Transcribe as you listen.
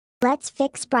Let's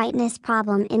fix brightness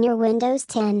problem in your Windows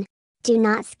 10. Do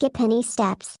not skip any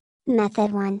steps.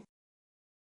 Method 1.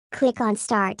 Click on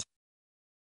Start.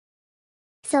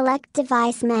 Select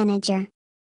Device Manager.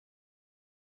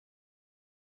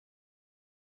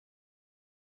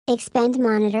 Expand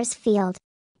Monitors field.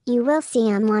 You will see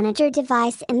a monitor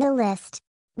device in the list.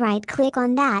 Right-click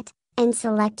on that, and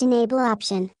select Enable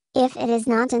option, if it is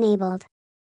not enabled.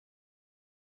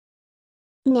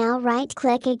 Now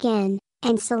right-click again,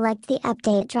 and select the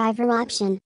Update Driver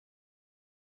option.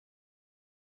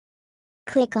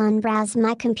 Click on Browse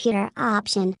My Computer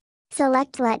option.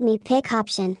 Select Let Me Pick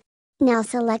option. Now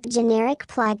select Generic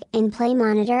Plug and Play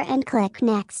Monitor and click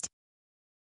Next.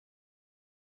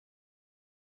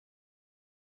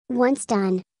 Once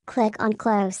done, click on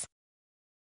Close.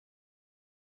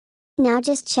 Now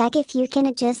just check if you can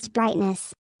adjust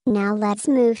brightness. Now let's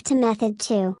move to Method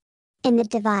 2. In the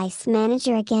Device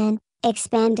Manager again,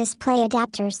 expand Display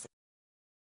Adapters.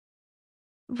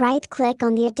 Right-click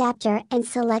on the adapter and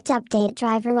select Update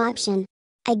Driver option.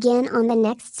 Again on the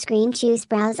next screen choose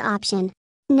Browse option.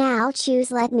 Now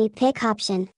choose Let Me Pick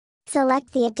option.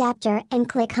 Select the adapter and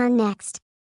click on Next.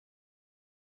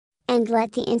 And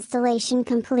let the installation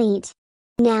complete.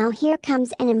 Now here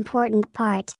comes an important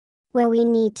part, where we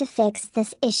need to fix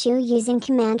this issue using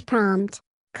command prompt.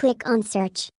 Click on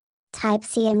Search. Type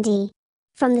CMD.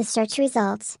 From the search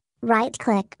results,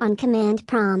 right-click on command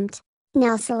prompt.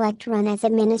 Now select Run as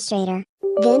Administrator.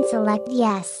 Then select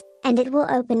Yes, and it will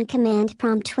open command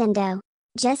prompt window.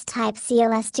 Just type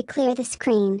CLS to clear the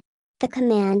screen. The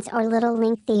commands are a little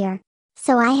lengthier,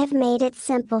 so I have made it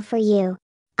simple for you.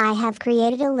 I have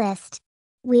created a list.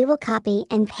 We will copy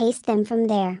and paste them from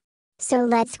there. So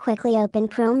let's quickly open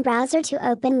Chrome browser to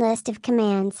open list of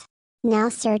commands. Now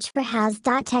search for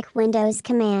house.tech Windows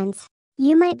commands.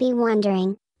 You might be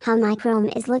wondering, how my Chrome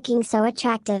is looking so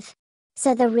attractive.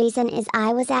 So the reason is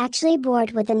I was actually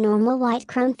bored with the normal white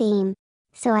Chrome theme.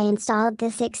 So I installed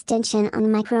this extension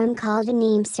on my Chrome called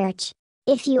Name Search.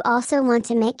 If you also want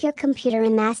to make your computer a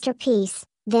masterpiece,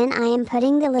 then I am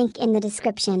putting the link in the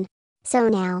description. So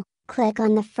now, click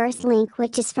on the first link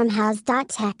which is from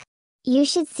house.tech. You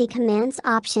should see Commands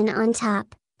option on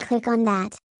top, click on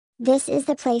that. This is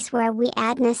the place where we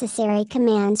add necessary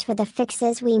commands for the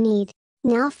fixes we need.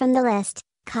 Now from the list,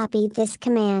 copy this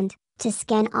command, to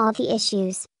scan all the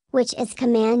issues, which is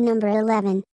command number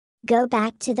 11. Go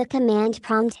back to the command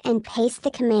prompt and paste the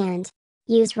command.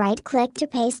 Use right-click to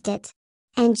paste it.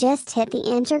 And just hit the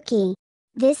Enter key.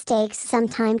 This takes some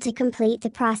time to complete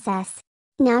the process.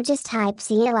 Now just type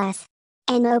CLS.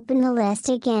 And open the list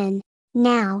again.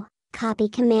 Now, copy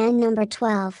command number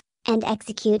 12, and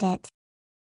execute it.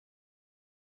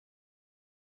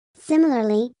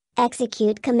 Similarly,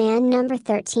 execute command number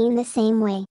 13 the same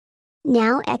way.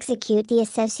 Now execute the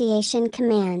association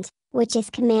command, which is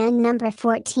command number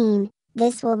 14,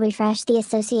 this will refresh the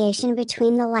association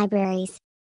between the libraries.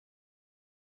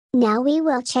 Now we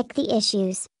will check the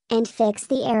issues, and fix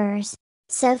the errors.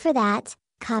 So for that,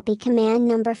 copy command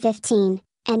number 15,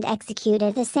 and execute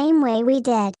it the same way we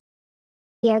did.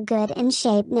 We are good in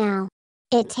shape now.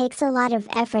 It takes a lot of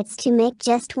efforts to make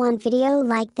just one video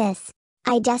like this.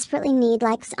 I desperately need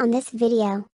likes on this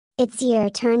video. It's your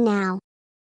turn now.